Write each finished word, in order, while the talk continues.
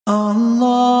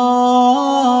Allahu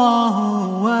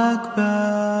Akbar.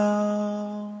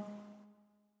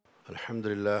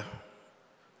 Alhamdulillah,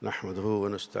 nahmaduhu wa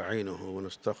nasta'inuhu wa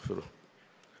nastaghfiruh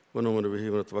wa nu'minu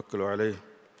bihi wa natawakkalu alayhi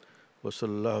wa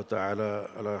sallallahu ta'ala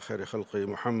ala khayri khalqi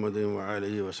Muhammadin wa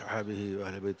alihi wa sahbihi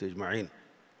wa ahli bayti ajma'in.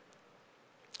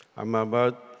 Amma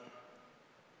ba'd,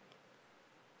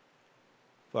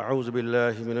 fa'awzu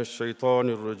billahi minash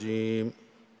shaitanir rajim.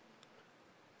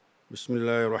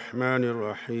 Bismillahir Rahmanir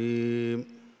Rahim.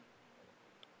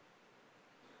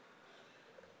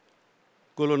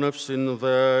 Kullu nafsin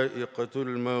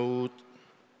dha'iqatul maut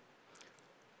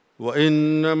wa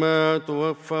innama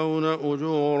tuwaffawna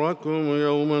ujurakum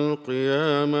yawmal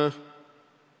qiyamah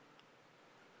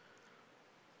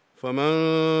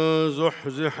faman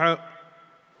zuhziha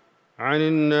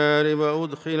 'anil nari wa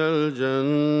udkhilal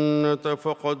jannata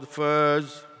faqad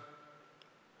faz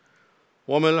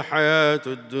وما الحياة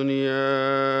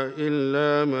الدنيا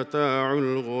إلا متاع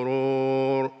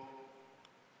الغرور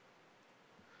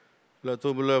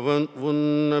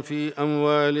لتبلغن في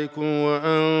أموالكم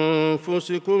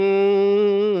وأنفسكم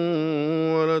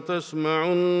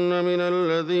ولتسمعن من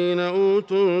الذين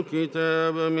أوتوا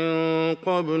الكتاب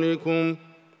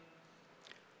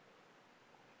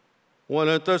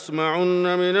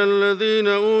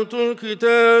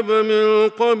من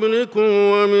قبلكم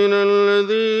ومن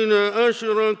الذين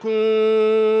أشركوا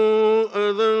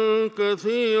أذى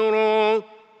كثيرا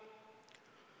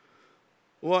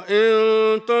وإن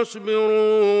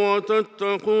تصبروا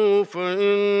وتتقوا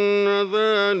فإن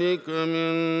ذلك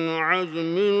من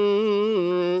عزم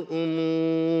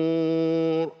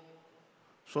الأمور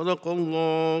صدق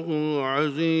الله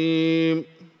العظيم.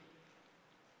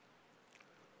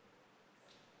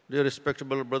 Dear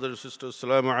respectable brothers and sisters,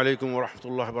 Assalamu alaikum wa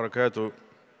rahmatullahi wa barakatuh.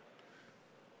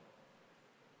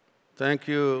 Thank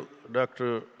you,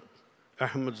 Dr.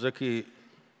 Ahmed Zaki,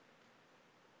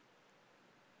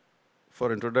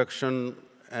 for introduction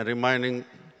and reminding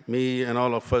me and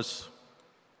all of us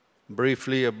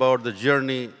briefly about the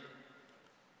journey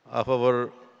of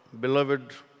our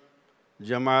beloved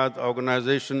Jamaat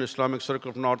organization, Islamic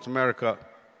Circle of North America,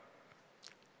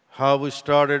 how we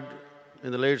started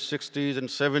in the late 60s and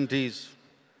 70s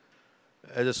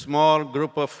as a small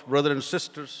group of brothers and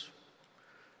sisters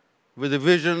with a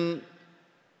vision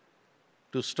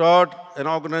to start an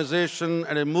organization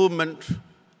and a movement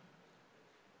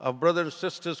of brothers and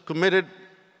sisters committed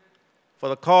for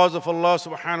the cause of Allah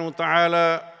subhanahu wa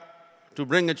ta'ala to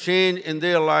bring a change in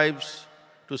their lives,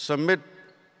 to submit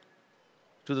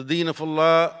to the deen of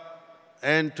Allah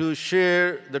and to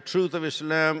share the truth of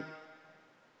Islam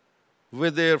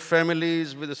with their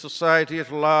families, with the society at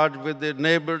large, with their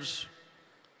neighbors,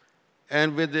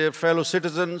 and with their fellow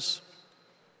citizens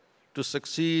to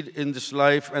succeed in this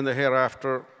life and the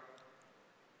hereafter.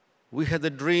 We had the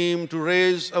dream to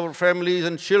raise our families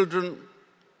and children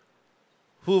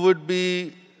who would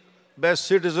be best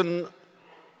citizens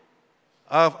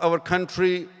of our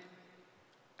country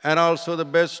and also the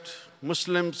best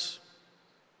Muslims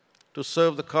to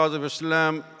serve the cause of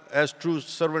Islam as true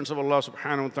servants of Allah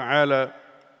subhanahu wa ta'ala.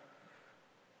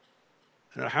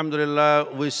 And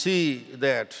alhamdulillah, we see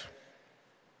that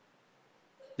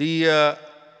the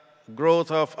growth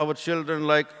of our children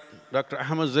like Dr.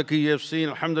 Ahmed Zaki, you have seen,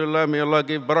 alhamdulillah, may Allah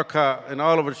give barakah in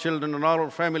all of our children and all our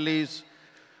families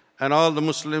and all the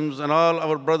Muslims and all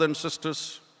our brothers and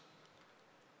sisters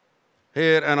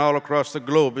here and all across the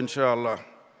globe, inshallah.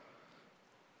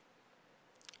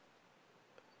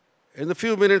 In the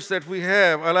few minutes that we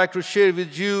have, I'd like to share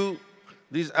with you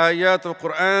these ayat of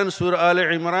Quran, Surah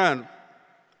Al-Imran,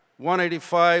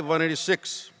 185,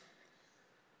 186.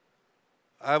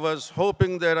 I was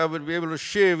hoping that I would be able to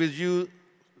share with you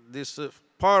this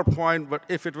PowerPoint, but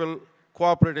if it will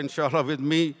cooperate, inshallah, with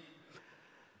me.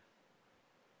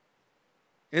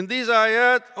 In these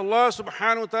ayat, Allah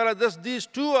subhanahu wa ta'ala, just these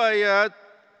two ayat,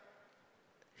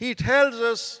 He tells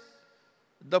us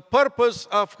the purpose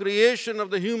of creation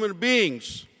of the human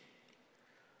beings,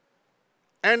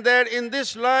 and that in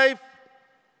this life,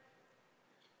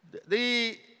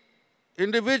 the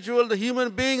individual, the human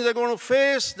beings are going to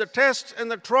face the tests and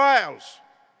the trials.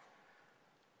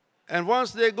 And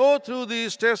once they go through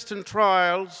these tests and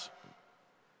trials,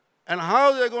 and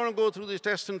how they're going to go through these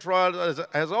tests and trials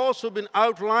has also been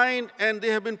outlined, and they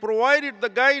have been provided the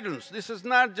guidance. This is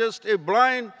not just a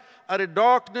blind or a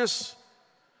darkness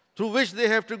through which they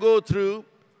have to go through.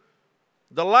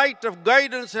 The light of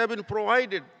guidance have been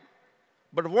provided.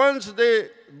 But once they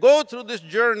go through this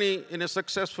journey in a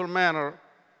successful manner,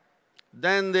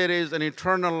 then there is an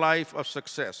eternal life of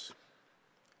success.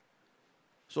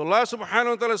 So Allah subhanahu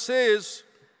wa ta'ala says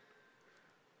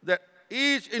that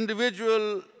each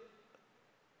individual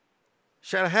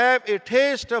shall have a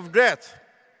taste of death.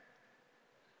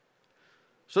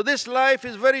 So this life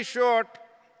is very short.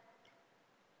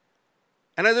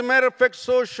 And as a matter of fact,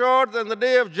 so short that on the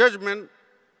day of judgment,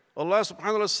 Allah subhanahu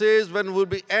wa ta'ala says when they will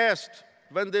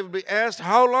be asked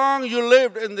how long you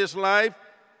lived in this life,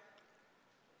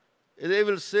 they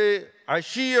will say,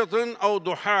 Ashiyatun aw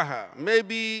duhaha,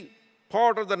 maybe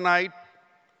part of the night,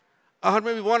 or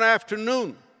maybe one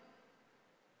afternoon.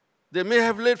 They may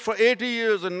have lived for 80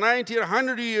 years or 90 or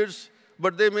 100 years,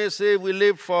 but they may say we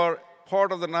lived for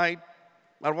part of the night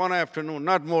or one afternoon,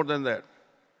 not more than that.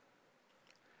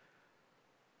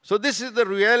 So this is the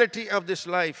reality of this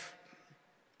life.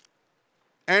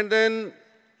 And then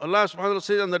Allah subhanahu wa ta'ala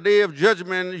says on the day of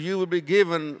judgment, you will be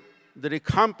given the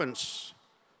recompense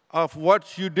of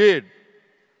what you did.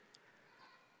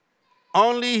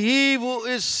 Only he who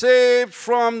is saved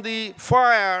from the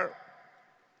fire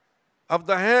of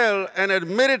the hell and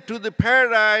admitted to the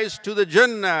paradise, to the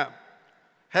Jannah,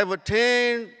 have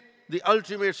attained the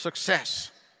ultimate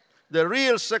success. The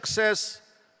real success,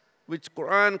 which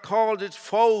Quran calls it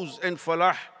fawz and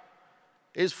falah,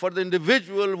 is for the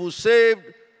individual who saved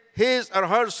his or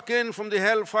her skin from the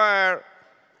hellfire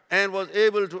and was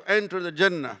able to enter the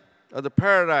Jannah, or the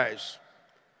paradise.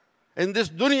 In this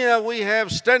dunya, we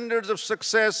have standards of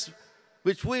success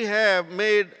which we have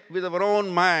made with our own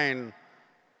mind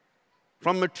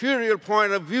from material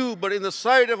point of view, but in the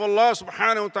sight of Allah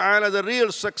subhanahu wa ta'ala, the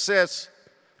real success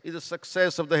is the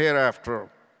success of the hereafter.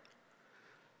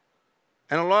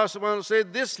 And Allah subhanahu wa ta'ala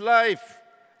said, this life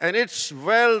and its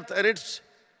wealth and its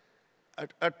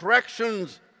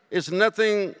attractions is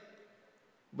nothing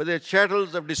but the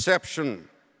chattels of deception.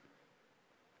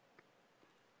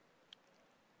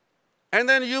 And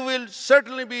then you will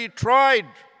certainly be tried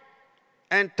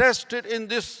and tested in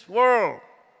this world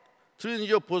through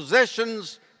your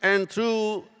possessions and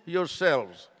through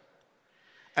yourselves.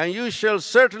 And you shall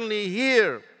certainly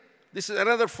hear. This is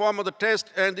another form of the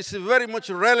test, and this is very much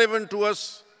relevant to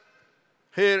us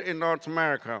here in North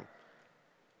America.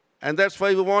 And that's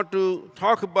why we want to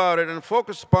talk about it and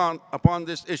focus upon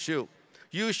this issue.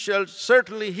 You shall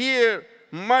certainly hear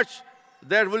much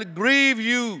that will grieve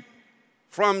you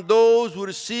from those who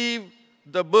receive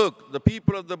the book, the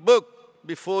people of the book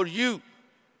before you,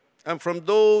 and from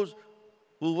those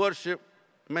who worship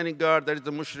many gods, that is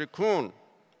the mushrikun.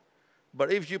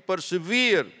 But if you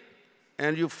persevere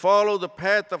and you follow the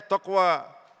path of taqwa,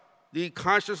 the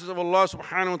consciousness of Allah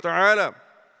subhanahu wa ta'ala,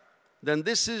 then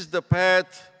this is the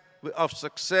path of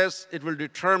success. It will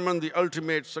determine the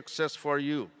ultimate success for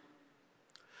you.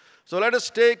 So let us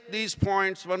take these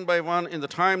points one by one in the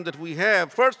time that we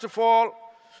have. First of all,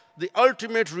 the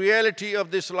ultimate reality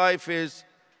of this life is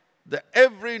that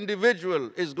every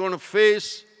individual is going to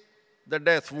face the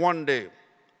death one day.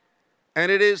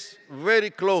 And it is very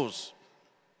close.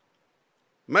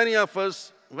 Many of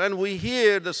us, when we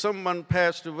hear that someone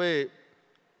passed away,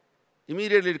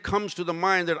 immediately it comes to the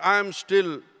mind that I'm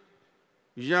still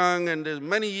young and there's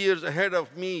many years ahead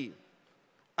of me.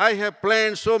 I have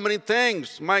planned so many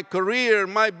things, my career,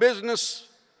 my business,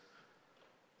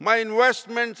 my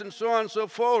investments, and so on and so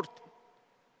forth.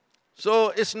 So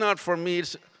it's not for me.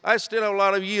 I still have a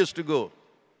lot of years to go.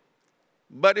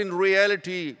 But in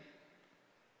reality,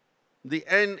 the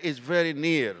end is very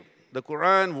near. The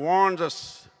Quran warns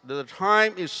us that the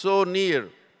time is so near.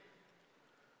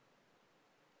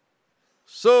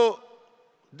 So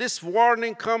this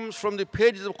warning comes from the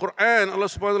pages of Quran. Allah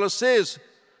subhanahu wa ta'ala says,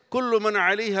 كُلُّ مَنْ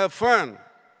عَلَيْهَا فَانٍ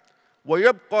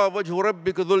وَيَبْقَى وَجْهُ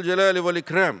رَبِّكَ ذُو الْجَلَالِ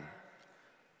وَالْإِكْرَامِ.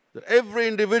 That every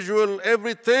individual,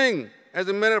 everything, as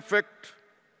a matter of fact,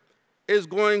 is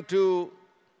going to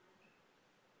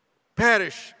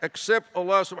perish except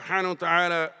Allah subhanahu wa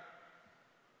ta'ala,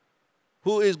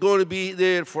 who is going to be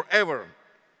there forever.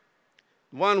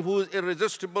 One who is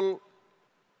irresistible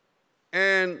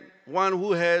and one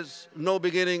who has no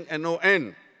beginning and no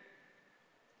end.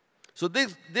 So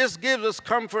this gives us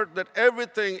comfort that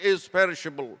everything is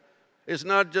perishable. It's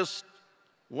not just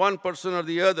one person or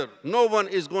the other. No one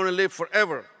is going to live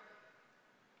forever.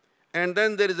 And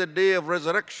then there is a day of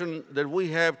resurrection that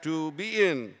we have to be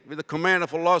in with the command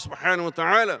of Allah subhanahu wa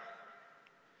ta'ala.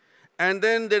 And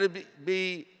then there will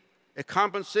be a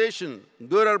compensation,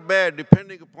 good or bad,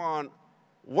 depending upon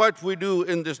what we do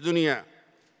in this dunya.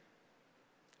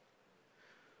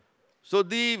 So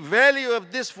the value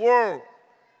of this world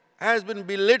has been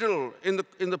belittled in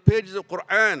the pages of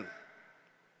Quran.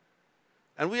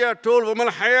 And we are told, وَمَا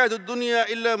الْحَيَاةُ الدُّنْيَا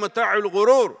إِلَّا مَتَاعُ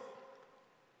الْغُرُورِ,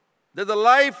 that the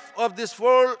life of this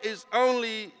world is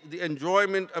only the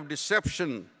enjoyment of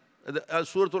deception.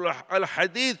 Surah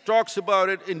Al-Hadith talks about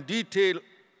it in detail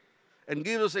and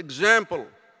gives us example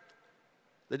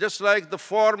They're just like the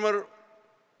farmer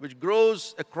which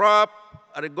grows a crop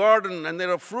or a garden and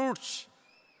there are fruits,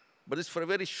 but it's for a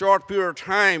very short period of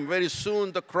time. Very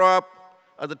soon the crop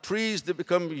or the trees, they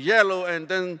become yellow and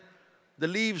then the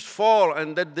leaves fall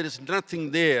and then there is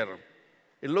nothing there.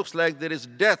 It looks like there is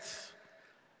death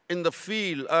in the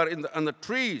field or on the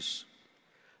trees.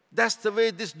 That's the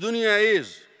way this dunya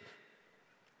is.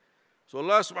 So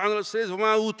Allah subhanahu wa ta'ala says,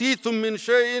 وَمَا أُوتِيتُم مِّن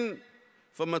شَيْءٍ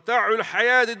فَمَتَاعُ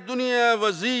الْحَيَاةِ الدُّنْيَا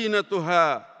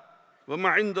وَزِينَتُهَا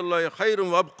وَمَا عِندَ اللَّهِ خَيْرٌ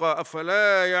وَأَبْقَى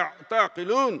أَفَلَا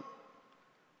تَعْقِلُونَ.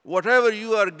 Whatever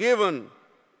you are given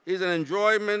is an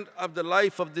enjoyment of the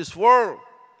life of this world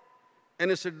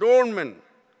and its adornment,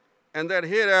 and that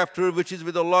hereafter, which is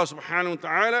with Allah subhanahu wa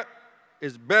ta'ala,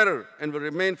 is better and will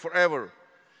remain forever.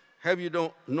 Have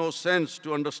you no sense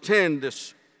to understand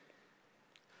this?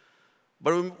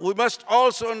 But we must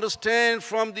also understand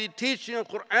from the teaching of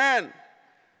Quran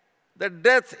that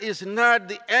death is not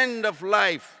the end of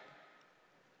life.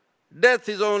 Death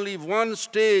is only one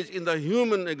stage in the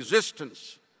human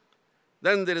existence.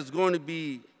 Then there is going to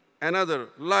be another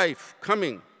life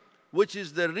coming, which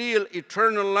is the real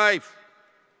eternal life.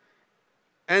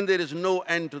 And there is no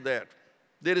end to that.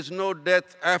 There is no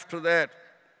death after that.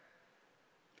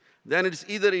 Then it's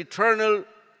either eternal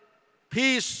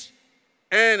peace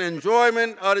and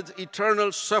enjoyment or it's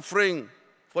eternal suffering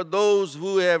for those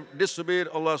who have disobeyed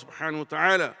Allah subhanahu wa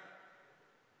ta'ala.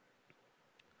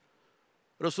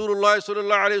 Rasulullah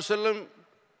sallallahu alayhi wa sallam,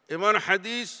 in one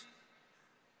hadith,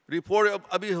 reported of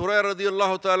Abi Hurairah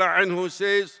radiyallahu ta'ala anhu,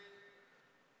 says,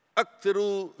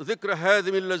 أَكْثِرُوا ذِكْرَ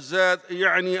هَذِمِ اللَّذَّاتِ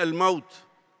يَعْنِي الْمَوْتِ.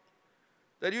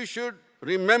 That you should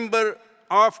remember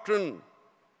often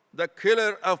the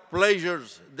killer of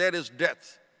pleasures, that is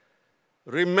death.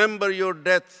 Remember your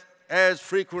death as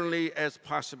frequently as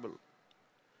possible.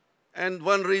 And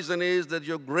one reason is that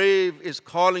your grave is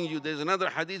calling you. There's another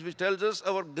hadith which tells us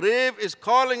our grave is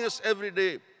calling us every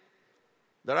day.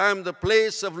 That I am the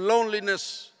place of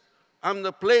loneliness. I'm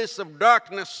the place of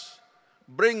darkness.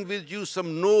 Bring with you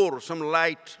some nur, some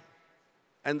light.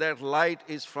 And that light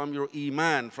is from your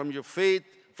iman, from your faith,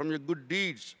 from your good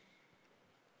deeds.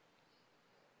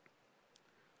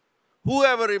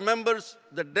 Whoever remembers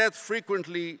the death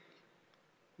frequently,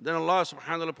 then Allah subhanahu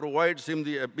wa ta'ala provides him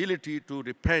the ability to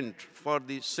repent for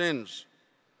the sins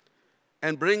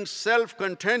and bring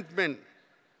self-contentment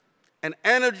and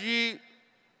energy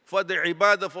for the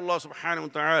ibadah of Allah subhanahu wa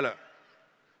ta'ala.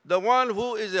 The one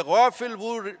who is a ghafil,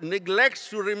 who neglects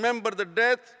to remember the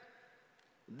death,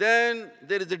 then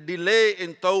there is a delay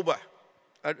in tawbah,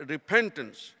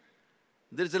 repentance.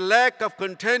 There is a lack of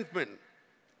contentment,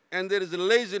 and there is a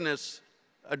laziness,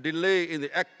 a delay in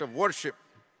the act of worship.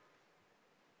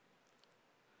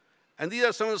 And these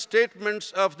are some of the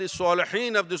statements of the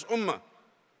Salihin of this ummah.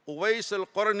 Uwais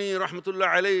al-Qarni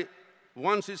rahmatullah alayh,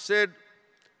 once he said,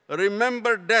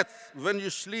 remember death when you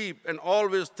sleep and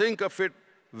always think of it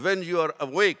when you are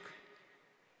awake.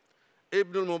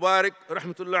 Ibn al-Mubarak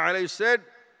rahmatullah alayh said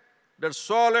that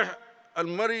Salih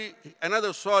al-Mari,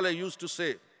 another Salih, used to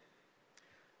say,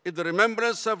 if the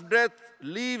remembrance of death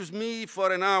leaves me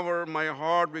for an hour, my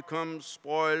heart becomes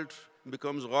spoiled,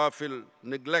 becomes ghafil,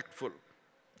 neglectful.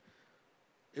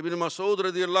 Ibn Mas'ud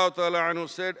radiyallahu ta'ala anhu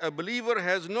said, a believer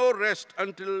has no rest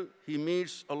until he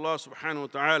meets Allah subhanahu wa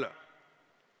ta'ala.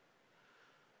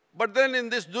 But then in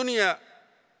this dunya,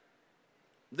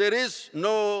 there is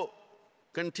no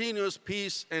continuous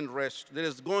peace and rest. There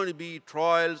is going to be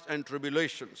trials and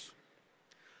tribulations.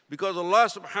 Because Allah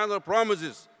subhanahu wa ta'ala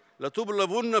promises,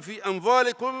 لَتُبْلَوُنَّ فِي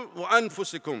أَمْوَالِكُمْ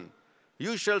وَأَنفُسِكُمْ.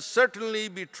 You shall certainly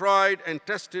be tried and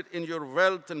tested in your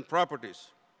wealth and properties.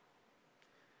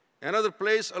 Another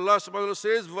place, Allah subhanahu wa ta'ala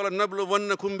says,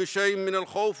 وَلَنَبْلُوَنَّكُمْ بِشَيْءٍ مِّنَ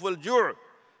الْخَوْفِ وَالْجُوعِ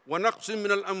وَنَقْصٍ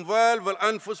مِّنَ الْأَمْوَالِ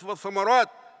وَالْأَنفُسِ وَالثَّمَرَاتِ.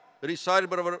 Recited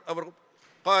by our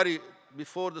Qari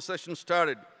before the session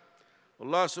started.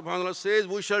 Allah subhanahu wa ta'ala says,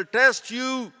 we shall test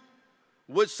you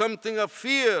with something of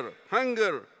fear,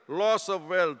 hunger, loss of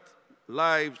wealth,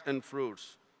 lives, and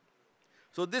fruits.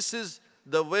 So this is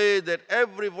the way that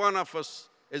every one of us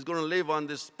is going to live on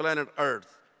this planet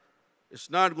Earth.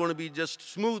 It's not going to be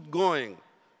just smooth going.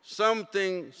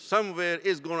 Something, somewhere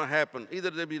is going to happen. Either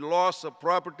there be loss of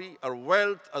property or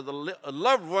wealth or the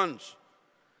loved ones.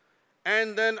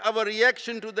 And then our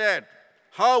reaction to that,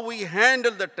 how we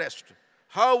handle the test,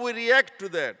 how we react to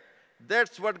that,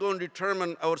 that's what's going to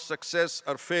determine our success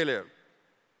or failure.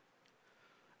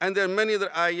 And there are many other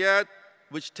ayat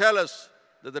which tell us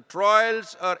that the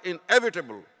trials are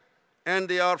inevitable and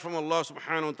they are from Allah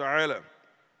subhanahu wa ta'ala.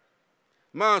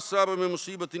 مَا أَصَابَ مِن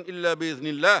مُصِيبَةٍ إِلَّا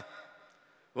بِإِذْنِ اللَّهِ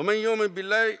وَمَن يُؤْمِن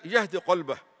بِاللَّهِ يَهْدِ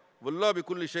قَلْبَهُ وَاللَّهُ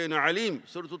بِكُلِّ شَيْءٍ عَلِيمٌ.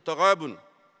 Surah Al-Taghabun.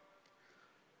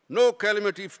 no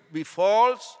calamity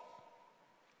befalls,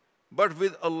 but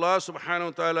with Allah subhanahu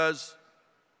wa ta'ala's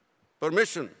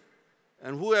permission.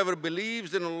 And whoever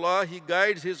believes in Allah, He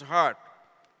guides his heart.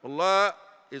 Allah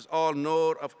is all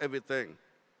knower of everything.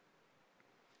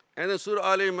 And in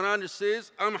Surah Al Imran it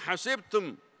says, Am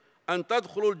hasibtum an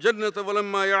tadkhulul jannata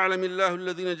walamma ya'lamillahu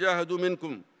alladhina jahadu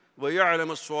minkum wa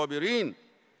ya'lam as-sabirin.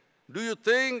 Do you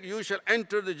think you shall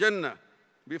enter the Jannah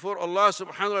before Allah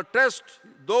subhanahu wa ta'ala test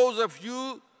those of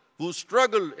you who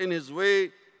struggle in His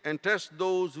way and test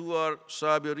those who are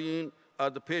sabirin, are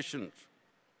the patient.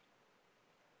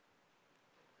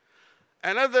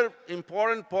 Another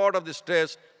important part of this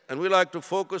test, and we like to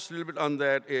focus a little bit on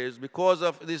that, is because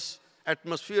of this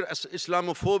atmosphere as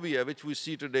Islamophobia which we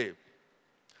see today.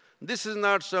 This is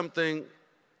not something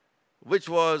which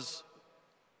was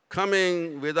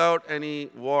coming without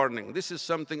any warning. This is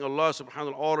something Allah subhanahu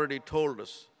wa ta'ala already told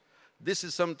us. This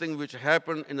is something which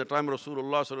happened in the time of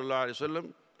Rasulullah sallallahu alaihi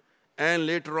wasallam and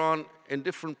later on in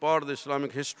different parts of the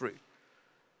Islamic history.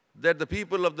 That the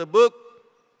people of the book,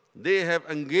 they have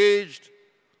engaged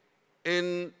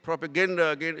in propaganda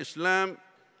against Islam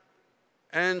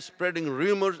and spreading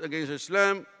rumors against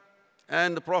Islam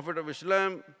and the Prophet of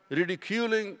Islam,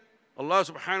 ridiculing Allah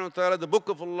subhanahu wa ta'ala, the book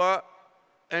of Allah,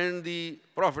 and the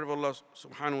Prophet of Allah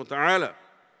subhanahu wa ta'ala.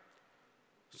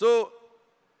 So,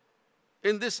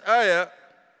 in this ayah,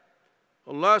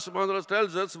 Allah subhanahu wa ta'ala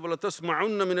tells us,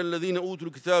 وَلَتَسْمَعُنَّ مِنَ الَّذِينَ أُوتُوا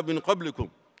الْكِتَابَ مِنْ قَبْلِكُمْ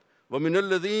وَمِنَ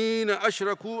الَّذِينَ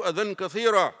أَشْرَكُوا أَذًى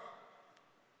كَثِيرًا.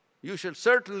 You shall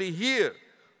certainly hear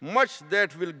much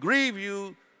that will grieve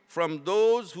you from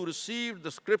those who received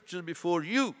the scriptures before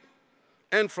you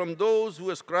and from those who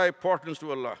ascribe importance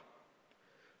to Allah.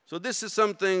 So this is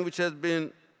something which has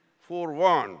been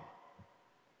forewarned.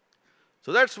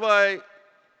 So that's why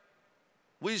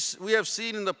we have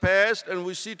seen in the past and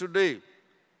we see today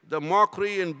the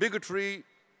mockery and bigotry,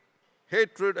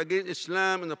 hatred against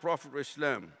Islam and the Prophet of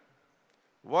Islam,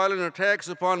 violent attacks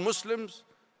upon Muslims,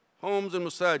 homes and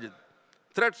masajid,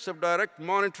 threats of direct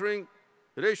monitoring,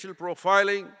 racial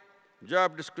profiling,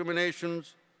 job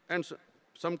discriminations, and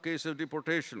some cases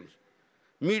deportations,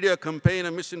 media campaign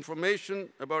of misinformation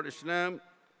about Islam,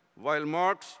 vile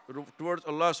marks towards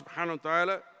Allah subhanahu wa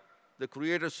ta'ala, the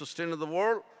creator and sustainer of the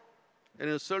world, and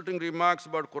insulting remarks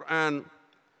about Quran.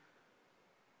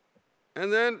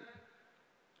 And then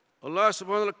Allah subhanahu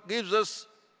wa ta'ala gives us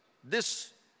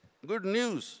this good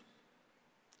news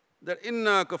that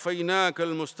إِنَّا كَفَيْنَاكَ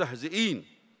الْمُسْتَهْزِئِينَ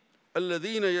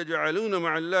الَّذِينَ يَجْعَلُونَ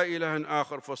مَعَ اللَّهِ إِلَهًا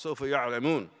آخَرَ فَسَوْفَ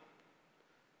يَعْلَمُونَ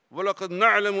وَلَقَدْ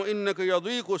نَعْلَمُ إِنَّكَ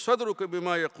يَضِيقُ صَدْرُكَ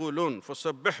بِمَا يَقُولُونَ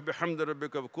فَسَبِّحْ بِحَمْدِ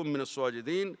رَبِّكَ وَكُن مِّنَ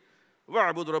السَّاجِدِينَ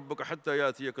وَاعْبُدْ رَبَّكَ حَتَّى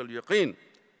يَأْتِيَكَ الْيَقِينُ.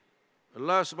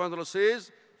 Allah subhanahu wa ta'ala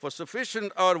says, for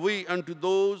sufficient are we unto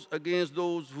those against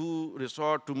those who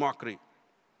resort to mockery,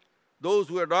 those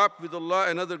who adopt with Allah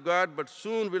another God, but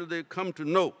soon will they come to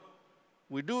know.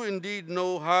 We do indeed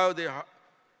know how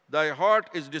thy heart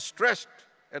is distressed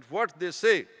at what they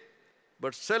say,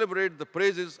 but celebrate the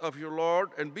praises of your Lord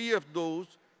and be of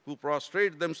those who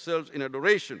prostrate themselves in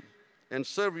adoration and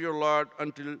serve your Lord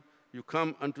until you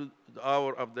come unto the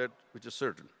hour of that which is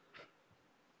certain.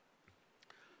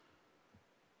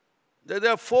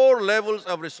 There are 4 levels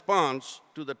of response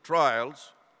to the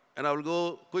trials, and I will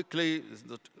go quickly.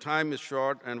 The time is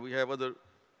short, and we have other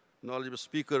knowledgeable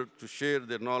speakers to share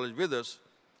their knowledge with us.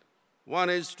 One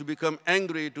is to become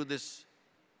angry to this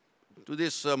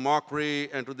mockery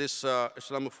and to this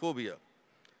Islamophobia.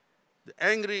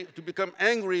 To become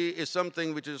angry is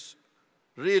something which is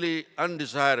really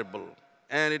undesirable,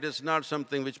 and it is not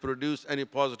something which produces any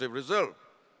positive result.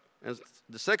 And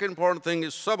the second important thing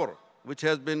is sabr, which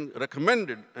has been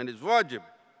recommended and is wajib.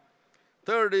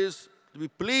 Third is to be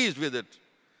pleased with it.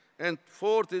 And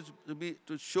fourth is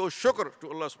to show shukr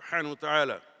to Allah subhanahu wa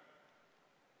ta'ala.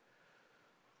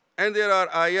 And there are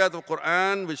ayat of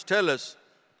Quran which tell us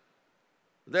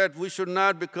that we should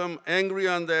not become angry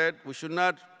on that, we should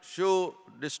not show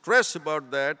distress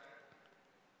about that,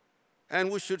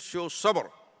 and we should show sabr,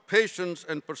 patience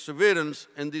and perseverance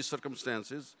in these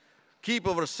circumstances, keep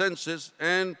our senses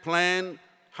and plan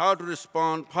how to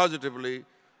respond positively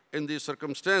in these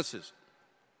circumstances.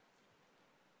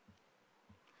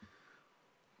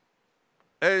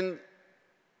 And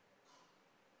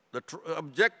the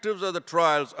objectives of the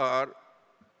trials are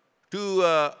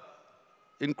to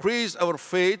increase our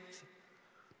faith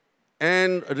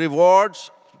and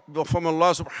rewards from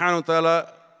Allah subhanahu wa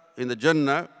ta'ala in the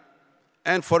Jannah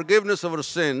and forgiveness of our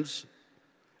sins.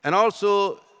 And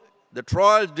also the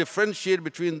trials differentiate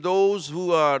between those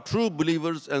who are true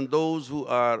believers and those who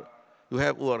are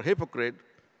hypocrite.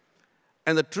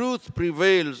 And the truth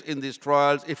prevails in these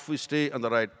trials if we stay on the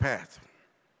right path.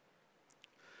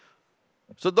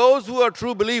 So those who are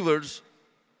true believers,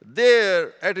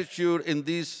 their attitude in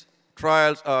these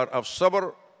trials are of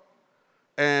sabr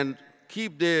and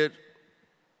keep their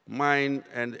mind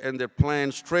and their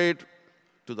plan straight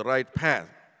to the right path.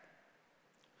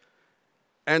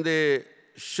 And they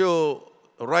show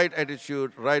right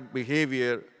attitude, right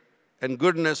behavior, and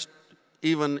goodness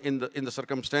even in the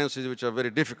circumstances which are very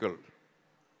difficult.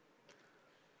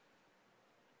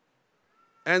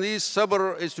 And this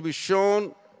sabr is to be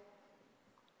shown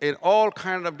in all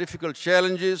kinds of difficult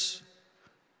challenges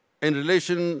in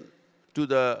relation to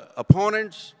the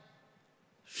opponents,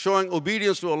 showing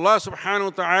obedience to Allah subhanahu wa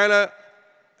ta'ala,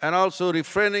 and also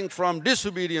refraining from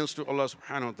disobedience to Allah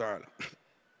subhanahu wa ta'ala.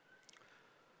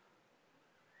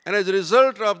 And as a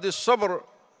result of this sabr,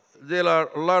 there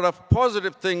are a lot of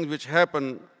positive things which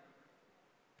happen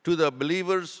to the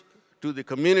believers, to the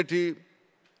community,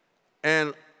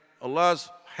 and Allah's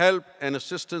help and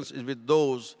assistance is with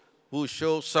those who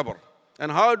show sabr.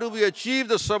 And how do we achieve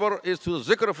the sabr is through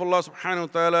the zikr of Allah subhanahu wa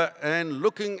ta'ala and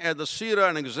looking at the seerah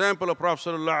and example of Prophet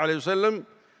sallallahu alayhi wa sallam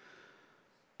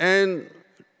and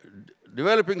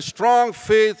developing strong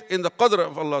faith in the qadr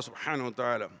of Allah subhanahu wa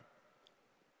ta'ala.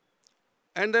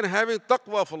 And then having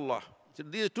taqwa of Allah. So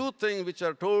these two things which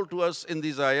are told to us in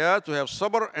these ayat, to have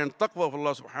sabr and taqwa of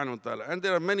Allah subhanahu wa ta'ala. And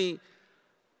there are many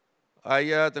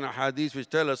ayat and hadiths which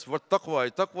tell us what taqwa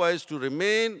is. Taqwa is to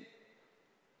remain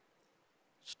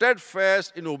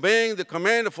steadfast in obeying the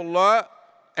command of Allah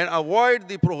and avoid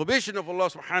the prohibition of Allah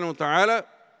subhanahu wa ta'ala.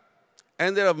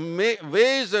 And there are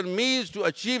ways and means to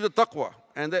achieve the taqwa.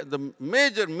 And the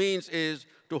major means is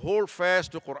to hold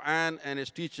fast to Quran and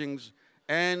its teachings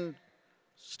and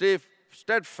stay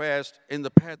steadfast in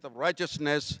the path of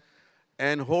righteousness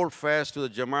and hold fast to the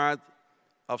Jamaat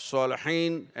of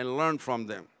Salihin and learn from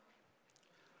them.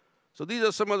 So these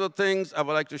are some of the things I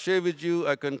would like to share with you.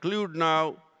 I conclude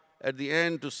now at the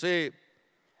end to say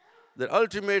that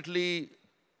ultimately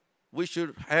we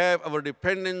should have our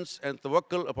dependence and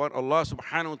tawakkul upon Allah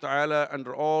subhanahu wa ta'ala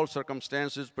under all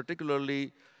circumstances,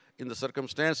 particularly in the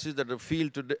circumstances that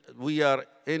we are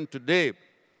in today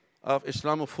of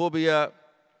Islamophobia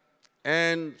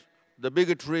and the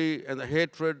bigotry and the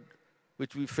hatred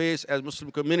which we face as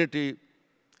Muslim community.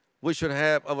 We should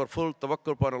have our full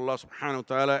tawakkul upon Allah subhanahu wa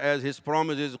ta'ala as His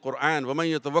promise is in the Quran.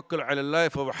 وَمَنْ يَتَوَكَّلْ عَلَى اللَّهِ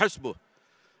فَهُوَ حَسْبُهُ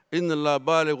إِنَّ اللَّهَ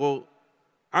بَالِغُ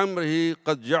أَمْرِهِ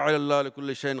قَدْ جَعَلَ اللَّهُ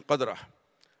لِكُلِّ شَيْءٍ قَدْرًا.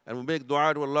 And we make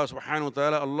dua to Allah subhanahu wa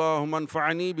ta'ala, Allahumma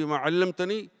anfa'ni bima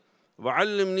 'allamtani wa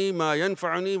 'allimni ma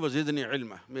yanfa'uni wa zidni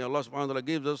 'ilma. May Allah subhanahu wa ta'ala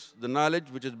give us the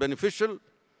knowledge which is beneficial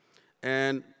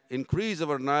and increase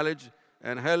our knowledge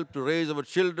and help to raise our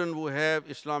children who have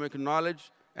Islamic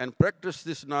knowledge and practice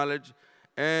this knowledge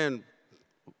and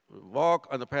walk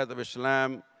on the path of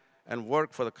Islam and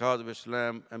work for the cause of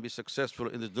Islam and be successful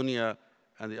in the dunya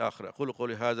and the akhirah. أقول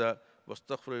قولي هذا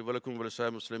واستغفر لي ولكم ولسائر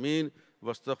المسلمين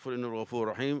واستغفر إنه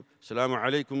الغفور الرحيم. السلام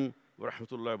عليكم ورحمة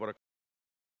الله وبركاته.